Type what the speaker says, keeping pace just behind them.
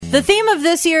The theme of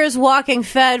this year's Walking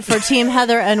Fed for Team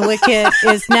Heather and Wicket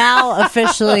is now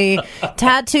officially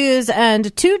tattoos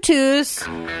and tutus.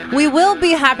 We will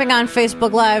be hopping on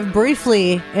Facebook Live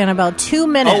briefly in about 2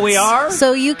 minutes. Oh, we are?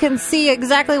 So you can see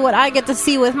exactly what I get to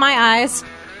see with my eyes.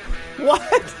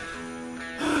 What?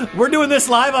 We're doing this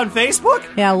live on Facebook?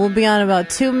 Yeah, we'll be on about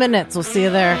 2 minutes. We'll see you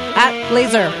there at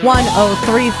Laser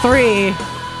 1033.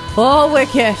 Oh,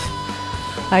 Wicket.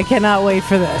 I cannot wait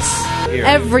for this.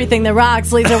 Everything that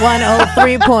rocks, Laser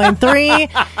 103.3.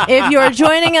 If you're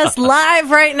joining us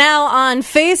live right now on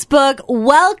Facebook,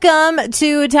 welcome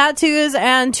to Tattoos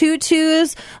and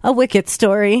Tutus, a Wicket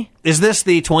story. Is this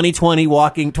the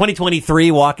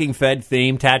 2023 Walking Fed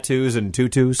theme, tattoos and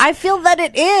tutus? I feel that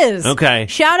it is. Okay.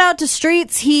 Shout out to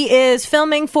Streets. He is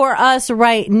filming for us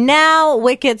right now.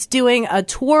 Wicket's doing a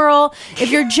twirl. If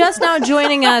you're just now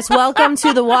joining us, welcome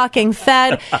to the Walking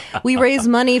Fed. We raise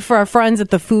money for our friends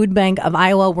at the Food Bank of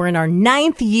Iowa. We're in our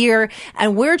 9th year,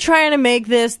 and we're trying to make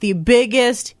this the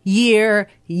biggest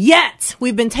year yet.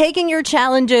 We've been taking your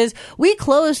challenges. We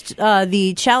closed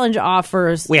the challenge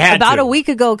offers about a week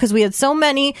ago because we had so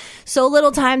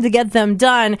little time to get them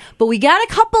done. But we got a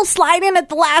couple slide in at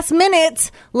the last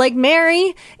minute, like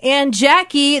Mary and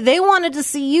Jackie. They wanted to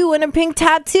see you in a pink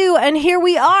tattoo, and here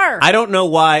we are. I don't know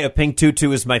why a pink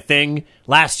tutu is my thing.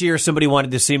 Last year, somebody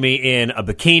wanted to see me in a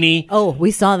bikini. Oh,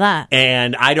 we saw that.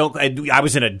 And I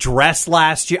was in a dress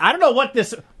last year. I don't know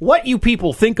what you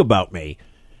people think about me.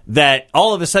 That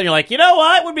all of a sudden you're like, you know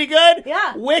what would be good?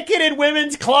 Yeah. Wicked in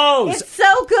women's clothes. It's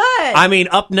so good. I mean,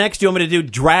 up next, you want me to do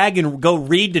drag and go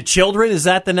read to children? Is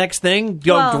that the next thing?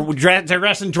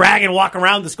 Dress and drag and walk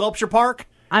around the sculpture park?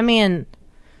 I mean,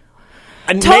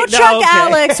 Tow Truck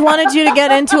Alex wanted you to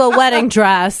get into a wedding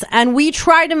dress, and we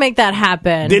tried to make that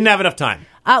happen. Didn't have enough time.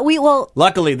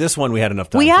 Luckily, this one we had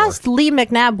enough time. We asked Lee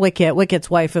McNabb, Wicket's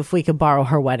wife, if we could borrow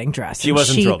her wedding dress. She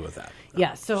wasn't thrilled with that.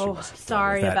 Yeah, so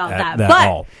sorry about that.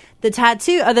 But the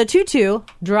the tutu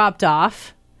dropped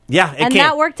off. Yeah, and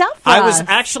that worked out for us.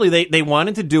 They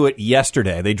wanted to do it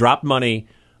yesterday. They dropped money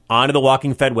onto the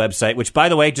Walking Fed website, which, by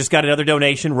the way, just got another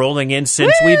donation rolling in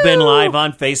since we've been live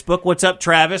on Facebook. What's up,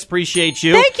 Travis? Appreciate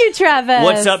you. Thank you, Travis.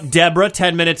 What's up, Deborah?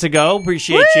 10 minutes ago.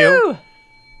 Appreciate you.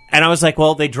 And I was like,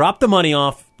 well, they dropped the money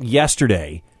off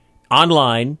yesterday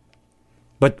online.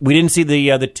 But we didn't see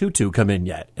the tutu come in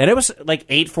yet. And it was like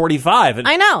 8:45. And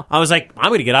I know. I was like, I'm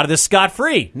going to get out of this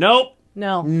scot-free. Nope.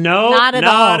 No. Not at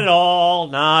all.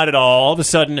 Not at all. All of a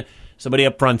sudden, somebody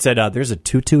up front said, there's a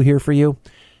tutu here for you.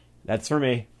 That's for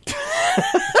me.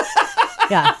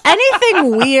 Yeah.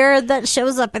 Anything weird that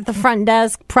shows up at the front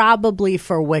desk, probably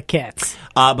for Wicket.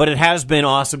 But it has been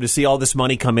awesome to see all this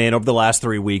money come in over the last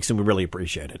 3 weeks, and we really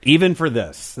appreciate it. Even for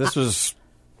this. This was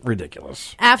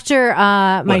ridiculous. After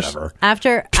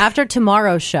after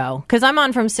tomorrow's show, because I'm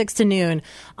on from 6 to noon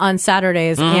on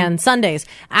Saturdays and Sundays.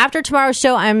 After tomorrow's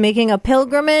show, I'm making a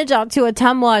pilgrimage out to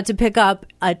Ottumwa to pick up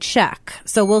a check.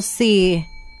 So we'll see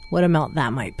what amount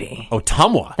that might be.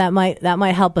 Ottumwa. That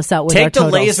might help us out with our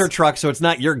totals. Take the laser truck so it's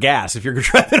not your gas if you're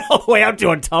driving all the way out to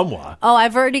Ottumwa. Oh,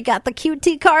 I've already got the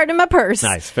QT card in my purse.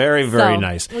 Nice. Very, very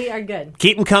nice. We are good.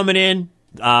 Keep them coming in.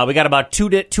 We got about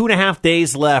 2.5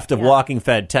 days left of Walking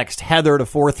Fed. Text Heather to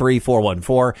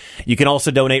 43414. You can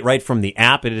also donate right from the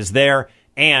app. It is there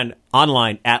and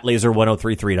online at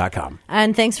laser1033.com.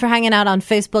 And thanks for hanging out on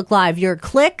Facebook Live. Your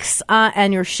clicks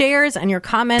and your shares and your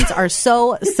comments are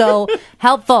so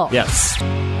helpful. Yes.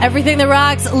 Everything that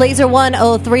rocks, Laser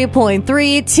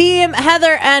 103.3. Team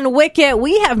Heather and Wicket,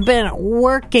 we have been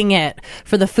working it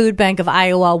for the Food Bank of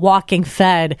Iowa Walking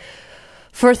Fed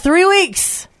for 3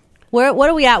 weeks. What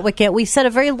are we at, Wicket? We set a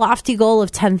very lofty goal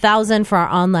of $10,000 for our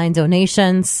online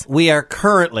donations. We are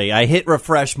currently, I hit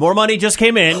refresh, more money just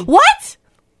came in. What?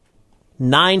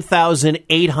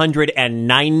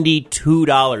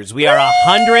 $9,892. We are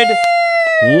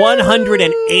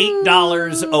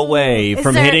 $108 away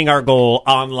from hitting our goal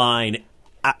online.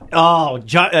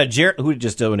 Jared, who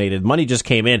just donated? Money just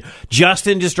came in.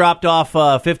 Justin just dropped off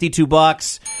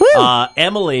 $52.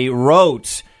 Emily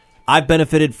wrote, I've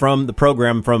benefited from the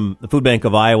program from the Food Bank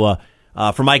of Iowa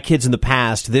for my kids in the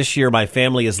past. This year, my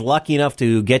family is lucky enough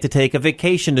to get to take a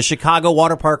vacation to Chicago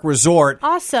Water Park Resort.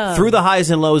 Awesome. Through the highs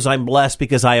and lows, I'm blessed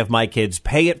because I have my kids.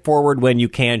 Pay it forward when you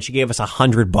can. She gave us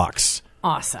 $100.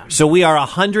 Awesome. So we are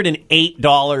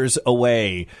 $108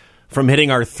 away from hitting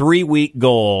our 3-week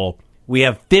goal. We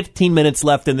have 15 minutes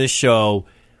left in this show.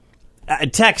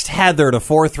 text Heather to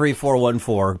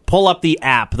 43414. Pull up the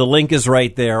app. The link is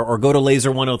right there. Or go to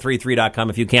laser1033.com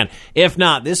if you can. If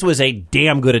not, this was a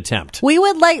damn good attempt. We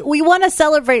want to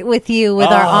celebrate with you with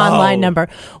our online number.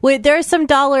 There's some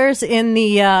dollars in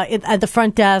the at the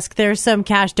front desk. There's some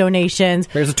cash donations.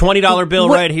 There's a $20 bill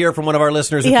right here from one of our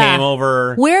listeners who came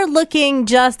over. We're looking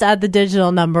just at the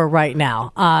digital number right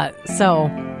now. So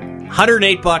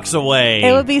 $108 away.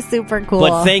 It would be super cool.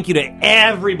 But thank you to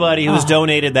everybody who's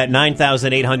donated that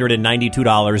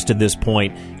 $9,892 to this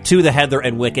point to the Heather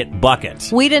and Wicket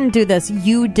bucket. We didn't do this.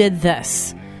 You did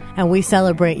this. And we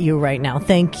celebrate you right now.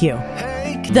 Thank you.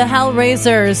 The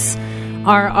Hellraisers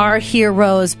are our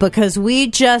heroes because we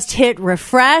just hit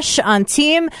refresh on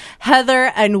Team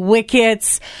Heather and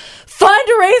Wicket's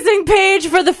fundraising page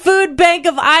for the Food Bank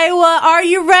of Iowa. Are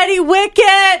you ready,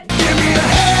 Wicket? Give me a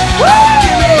hell,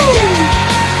 give me a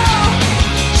hell.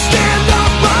 Stand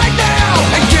up right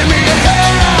now and give me a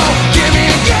hell, give me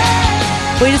a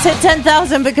hell. We just hit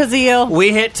 10,000 because of you.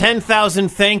 We hit 10,000.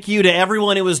 Thank you to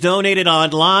everyone who was donated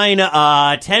online.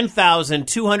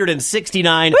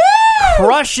 10,269.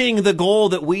 Crushing the goal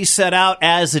that we set out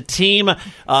as a team.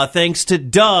 Thanks to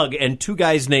Doug and two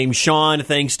guys named Sean.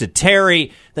 Thanks to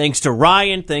Terry. Thanks to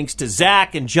Ryan. Thanks to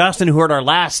Zach and Justin who heard our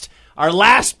last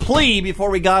plea before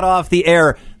we got off the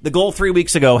air. The goal 3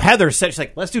 weeks ago, Heather said, she's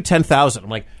like, let's do 10,000.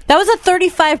 I'm like, that was a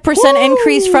 35%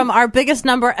 increase from our biggest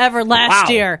number ever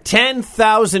last year.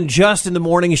 10,000 just in the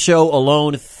morning show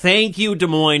alone. Thank you, Des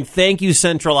Moines. Thank you,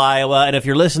 Central Iowa. And if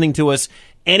you're listening to us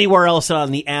anywhere else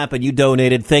on the app and you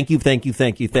donated, thank you.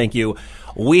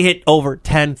 We hit over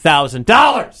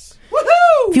 $10,000.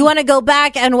 If you want to go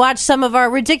back and watch some of our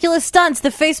ridiculous stunts, the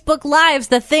Facebook Lives,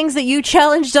 the things that you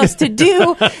challenged us to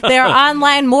do, they're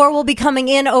online. More will be coming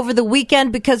in over the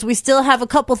weekend because we still have a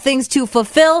couple things to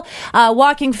fulfill.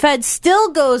 Walking Fed still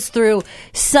goes through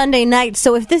Sunday night.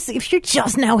 So if you're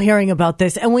just now hearing about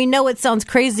this, and we know it sounds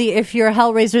crazy if you're a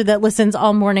Hellraiser that listens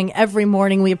all morning, every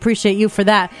morning, we appreciate you for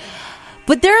that.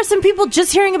 But there are some people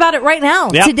just hearing about it right now,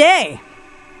 today.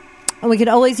 And we could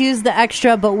always use the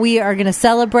extra, but we are going to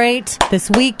celebrate this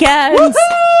weekend.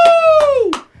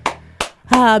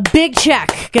 Big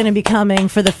check going to be coming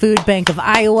for the Food Bank of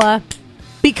Iowa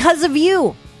because of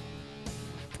you.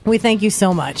 We thank you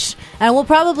so much. And we'll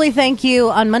probably thank you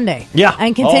on Monday. Yeah.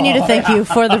 And continue to thank you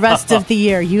for the rest of the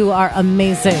year. You are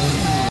amazing.